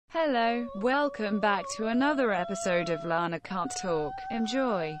Hello, welcome back to another episode of Lana Can't Talk.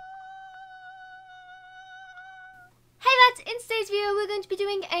 Enjoy. Hey lads, in today's video we're going to be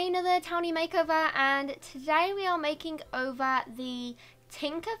doing another townie makeover, and today we are making over the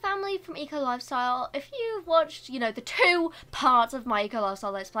Tinker family from Eco Lifestyle. If you've watched, the 2 parts of my Eco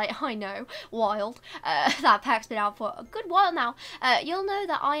Lifestyle Let's Play, I know, wild, that pack's been out for a good while now, you'll know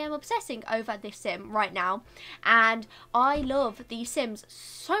that I am obsessing over this sim right now, and I love these sims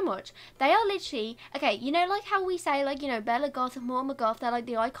so much. They are literally, okay, like how we say, Bella Goth and Mortimer Goth, they're like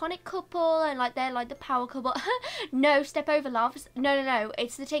the iconic couple, and they're like the power couple. No, step over, loves. No,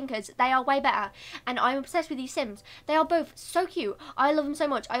 it's the Tinkers. They are way better, and I'm obsessed with these sims. They are both so cute. I love them so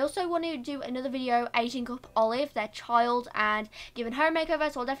much. I also want to do another video aging up Olive, their child, and giving her a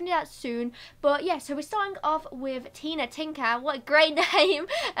makeover, so I'll definitely do that soon. But yeah, so we're starting off with Tina Tinker. What a great name.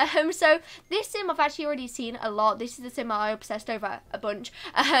 So this sim I've actually already seen a lot. This is the sim I obsessed over a bunch.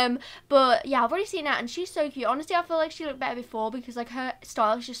 But yeah, I've already seen that, and she's so cute. Honestly, I feel like she looked better before because her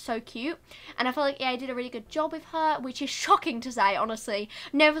style is just so cute, and I feel like I did a really good job with her, which is shocking to say, honestly.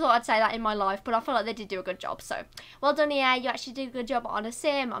 Never thought I'd say that in my life, but I feel like they did do a good job. So well done, EA. You actually did a good job on a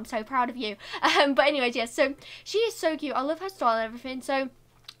sim. I'm so proud of you. But anyways, yeah, so she is so cute. I love her style and everything. So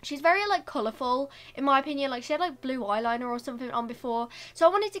she's very colourful in my opinion. She had blue eyeliner or something on before, so I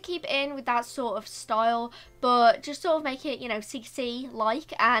wanted to keep in with that sort of style, but just sort of make it, CC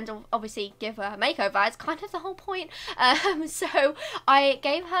like, and obviously give her a makeover. It's kind of the whole point. So I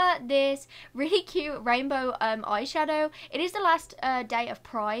gave her this really cute rainbow eyeshadow. It is the last day of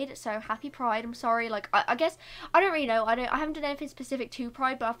Pride, so happy Pride. I'm sorry, I guess I don't really know. I haven't done anything specific to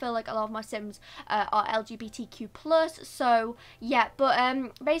Pride, but I feel like a lot of my sims are LGBTQ+. So yeah, but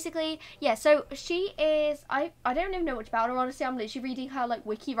basically, yeah, so she is, I don't even know much about her, honestly. I'm literally reading her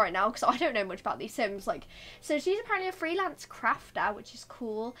wiki right now because I don't know much about these sims. So she's apparently a freelance crafter, which is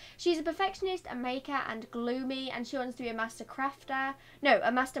cool. She's a perfectionist, a maker, and gloomy, and she wants to be a master crafter. No,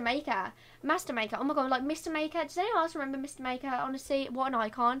 a master maker. Master Maker. Oh my god, Mr. Maker. Does anyone else remember Mr. Maker? Honestly, what an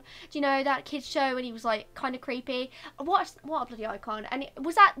icon. Do you know that kids show when he was kind of creepy? What a bloody icon. And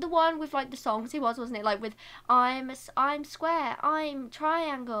was that the one with the songs? He wasn't it? With I'm square, I'm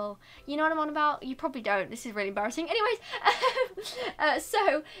triangle. You know what I'm on about? You probably don't. This is really embarrassing. Anyways,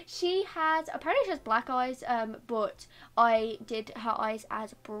 so she has, apparently she has black eyes, but I did her eyes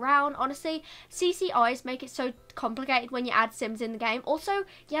as brown. Honestly, CC eyes make it so complicated when you add sims in the game. Also,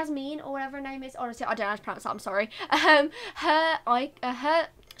 Yasmin, or whatever her name is, honestly, I don't know how to pronounce that, I'm sorry. Her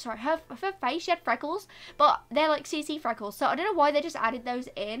face, she had freckles, but they're CC freckles, so I don't know why they just added those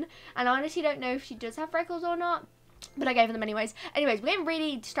in, and I honestly don't know if she does have freckles or not, but I gave them anyways. Anyways, we're getting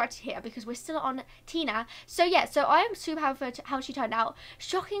really distracted here because we're still on Tina. So yeah, so I am super happy with how she turned out.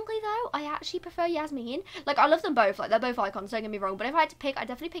 Shockingly though, I actually prefer Yasmin. I love them both. They're both icons, don't get me wrong. But if I had to pick, I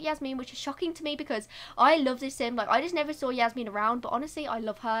definitely pick Yasmin, which is shocking to me because I love this sim. I just never saw Yasmin around, but honestly, I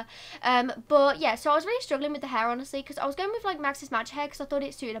love her. But yeah, so I was really struggling with the hair, honestly, because I was going with Max's match hair because I thought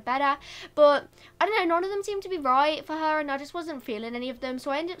it suited her better. But I don't know, none of them seemed to be right for her, and I just wasn't feeling any of them. So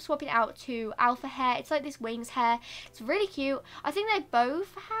I ended up swapping out to Alpha hair. It's this wings hair. It's really cute. I think they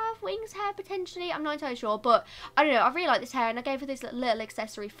both have wings hair potentially. I'm not entirely sure, but I don't know. I really like this hair, and I gave her this little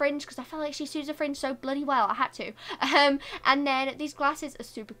accessory fringe because I felt like she suits a fringe so bloody well. I had to. And then these glasses are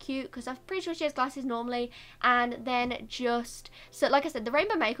super cute because I'm pretty sure she has glasses normally. And then so like I said, the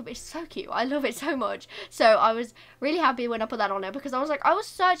rainbow makeup is so cute. I love it so much. So I was really happy when I put that on her because I was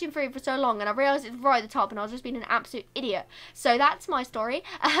searching for it for so long, and I realized it's right at the top, and I was just being an absolute idiot. So that's my story.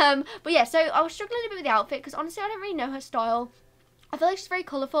 But yeah, so I was struggling a bit with the outfit because honestly I don't really know her style. I feel like she's very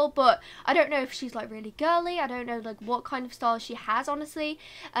colourful, but I don't know if she's really girly. I don't know what kind of style she has, honestly.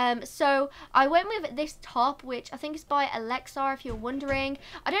 So I went with this top, which I think is by Alexa, if you're wondering.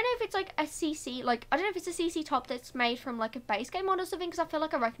 I don't know if it's a CC, I don't know if it's a CC top that's made from a base game mod or something, because I feel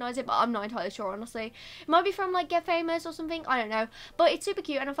like I recognise it, but I'm not entirely sure, honestly. It might be from Get Famous or something, I don't know. But it's super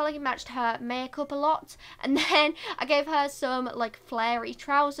cute, and I felt like it matched her makeup a lot. And then I gave her some flary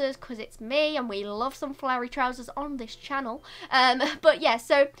trousers, because it's me, and we love some flary trousers on this channel. But yeah,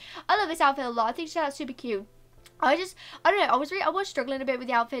 so I love this outfit a lot. I think she's super cute. I don't know, I was struggling a bit with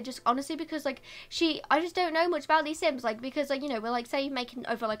the outfit, just honestly because I just don't know much about these sims, because we're say making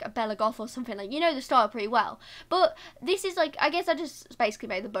over a Bella Goth or something, the style pretty well, but this is I guess I just basically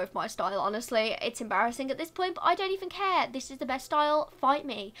made them both my style. Honestly, it's embarrassing at this point, but I don't even care. This is the best style, fight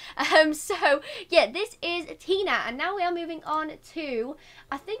me. So yeah, this is Tina, and now we are moving on to,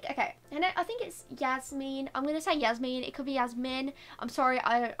 I think I think it's Yasmin. I'm going to say Yasmin. It could be Yasmin. I'm sorry,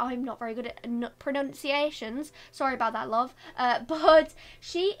 I'm not very good at pronunciations. Sorry about that, love. But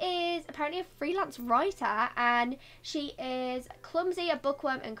she is apparently a freelance writer, and she is clumsy, a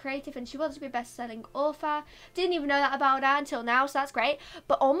bookworm, and creative, and she wants to be a best-selling author. Didn't even know that about her until now, so that's great.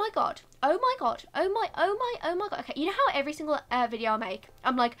 But oh my god. Oh my god. Oh my god. Okay, you know how every single video I make,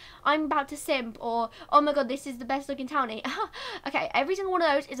 I'm like, I'm about to simp, or oh my god, this is the best looking townie. Okay, every single one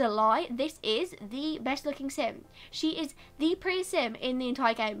of those is a lie. This is the best looking sim. She is the prettiest sim in the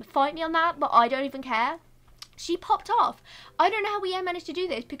entire game. Fight me on that, but I don't even care. She popped off. I don't know how we managed to do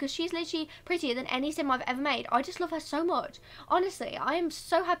this, because she's literally prettier than any sim I've ever made. I just love her so much. Honestly, I am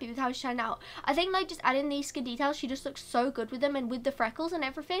so happy with how she turned out. I think like just adding these skin details, she just looks so good with them, and with the freckles and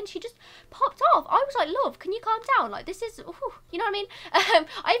everything, she just popped off. I was like, love, can you calm down? Like, this is, ooh, you know what I mean?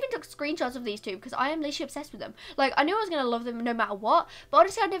 I even took screenshots of these two because I am literally obsessed with them. Like, I knew I was going to love them no matter what, but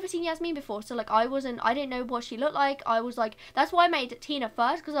honestly, I'd never seen Yasmin before, so like, I didn't know what she looked like. I was like, that's why I made Tina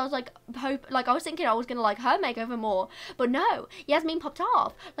first, because I was like, I was thinking I was going to like her makeover more. But no, Yasmin popped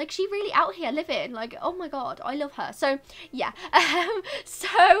off. Like, she really out here living. Like, oh my god, I love her. So yeah, so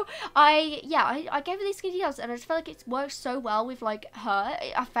I gave her these skin details, and I just felt like it works so well with like her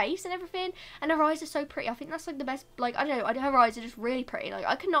face and everything, and her eyes are so pretty. I think that's like the best. Like, I don't know, her eyes are just really pretty. Like,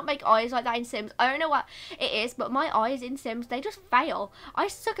 I could not make eyes like that in Sims. I don't know what it is, but my eyes in Sims, they just fail. I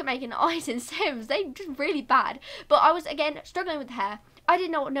suck at making eyes in Sims. They just really bad. But I was again struggling with the hair. I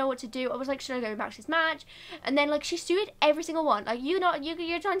didn't know what to do. I was like, should I go back to this match? And then like, she suited every single one. Like, you're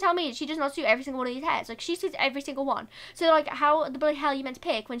trying to tell me she does not suit every single one of these hairs. Like, she suits every single one. So like, how the bloody hell are you meant to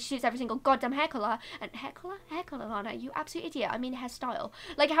pick when she suits every single goddamn hair color? And hair color, Lana, you absolute idiot. I mean hairstyle.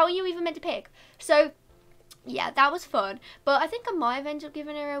 Like, how are you even meant to pick? So yeah, that was fun, but I think I might have ended up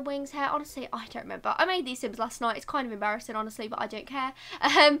giving her a wings hair. Honestly, I don't remember. I made these Sims last night. It's kind of embarrassing, honestly, but I don't care.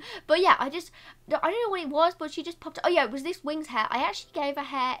 But yeah, I don't know what it was, but she just popped. Oh yeah, it was this wings hair. I actually gave her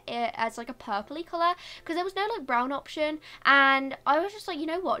hair as like a purpley colour, because there was no like brown option, and I was just like, you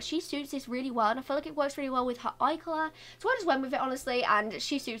know what, she suits this really well, and I feel like it works really well with her eye colour, so I just went with it, honestly, and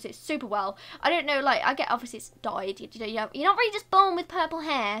she suits it super well. I don't know, like, I get, obviously it's dyed, you're not really just born with purple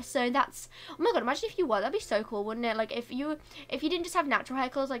hair, so that's, oh my god, imagine if you were, that'd be so cool, wouldn't it? Like, if you didn't just have natural hair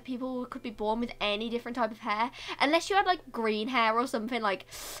colours, like, people could be born with any different type of hair, unless you had like green hair or something. Like,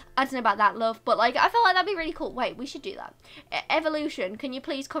 I don't know about that, love, but like, I felt like that'd be really cool. Wait, we should do that. Evolution, can you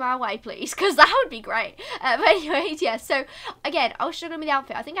please come our way, please? Because that would be great. But anyways, yeah, so again, I was struggling with the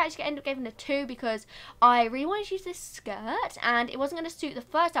outfit. I think I actually ended up giving it a 2 because I really wanted to use this skirt and it wasn't going to suit the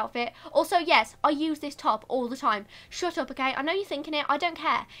first outfit. Also, yes, I use this top all the time. Shut up, okay? I know you're thinking it. I don't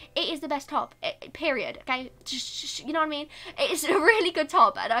care. It is the best top, period, okay? You know what I mean? It's a really good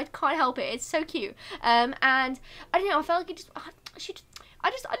top and I can't help it. It's so cute. And I don't know, I felt like it just,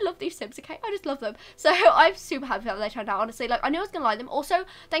 I love these Sims, okay? I just love them. So I'm super happy that they turned out, honestly. Like, I knew I was going to like them. Also,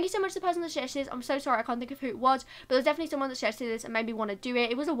 thank you so much to the person that suggested this. I'm so sorry, I can't think of who it was. But there's definitely someone that suggested this and made me want to do it.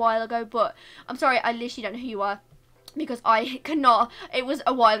 It was a while ago, but I'm sorry, I literally don't know who you are. Because I cannot, it was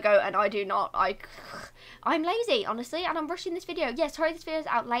a while ago and I do not, I'm lazy, honestly, and I'm rushing this video. Yes, sorry this video is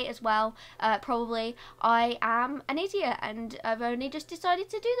out late as well, probably. I am an idiot and I've only just decided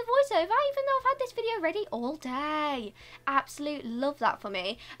to do the voiceover, even though I've had this video ready all day. Absolute love that for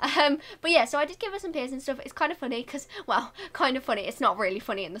me. But yeah, so I did give her some piercing stuff. It's kind of funny because, well, kind of funny, it's not really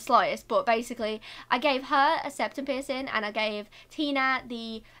funny in the slightest, but basically, I gave her a septum piercing and I gave Tina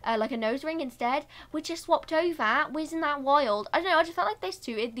the, like a nose ring instead, which is swapped over. Isn't that wild? I don't know, I just felt like they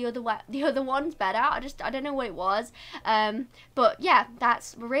suited the other ones better. I don't know what it was. But yeah,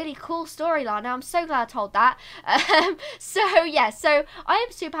 that's a really cool storyline. I'm so glad I told that. So yeah, so I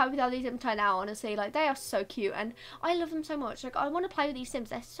am super happy with how these Sims turned out, honestly. Like, they are so cute and I love them so much. Like, I want to play with these Sims.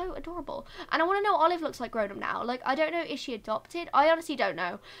 They're so adorable. And I want to know what Olive looks like grown up now. Like, I don't know, is she adopted? I honestly don't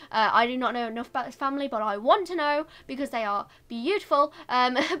know. I do not know enough about this family, but I want to know because they are beautiful.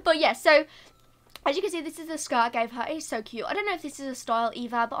 But yeah, so as you can see, this is the skirt I gave her. It's so cute. I don't know if this is a style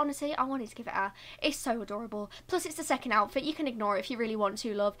either, but honestly, I wanted to give it her. It's so adorable. Plus, it's the second outfit. You can ignore it if you really want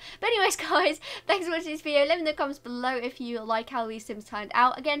to, love. But anyways, guys, thanks for watching this video. Let me know in the comments below if you like how these Sims turned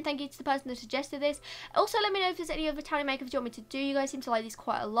out. Again, thank you to the person that suggested this. Also, let me know if there's any other townie makeovers you want me to do. You guys seem to like these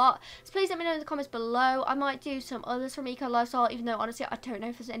quite a lot. So please let me know in the comments below. I might do some others from Eco Lifestyle, even though, honestly, I don't know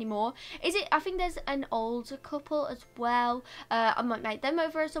if there's any more. I think there's an older couple as well. I might make them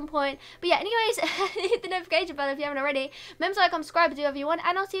over at some point. But yeah, anyways, hit the notification bell if you haven't already. Remember to like, comment, subscribe, do whatever you want,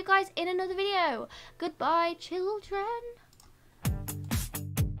 and I'll see you guys in another video. Goodbye, children.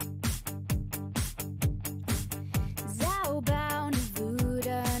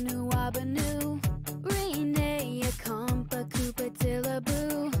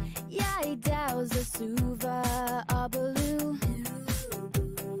 Boo.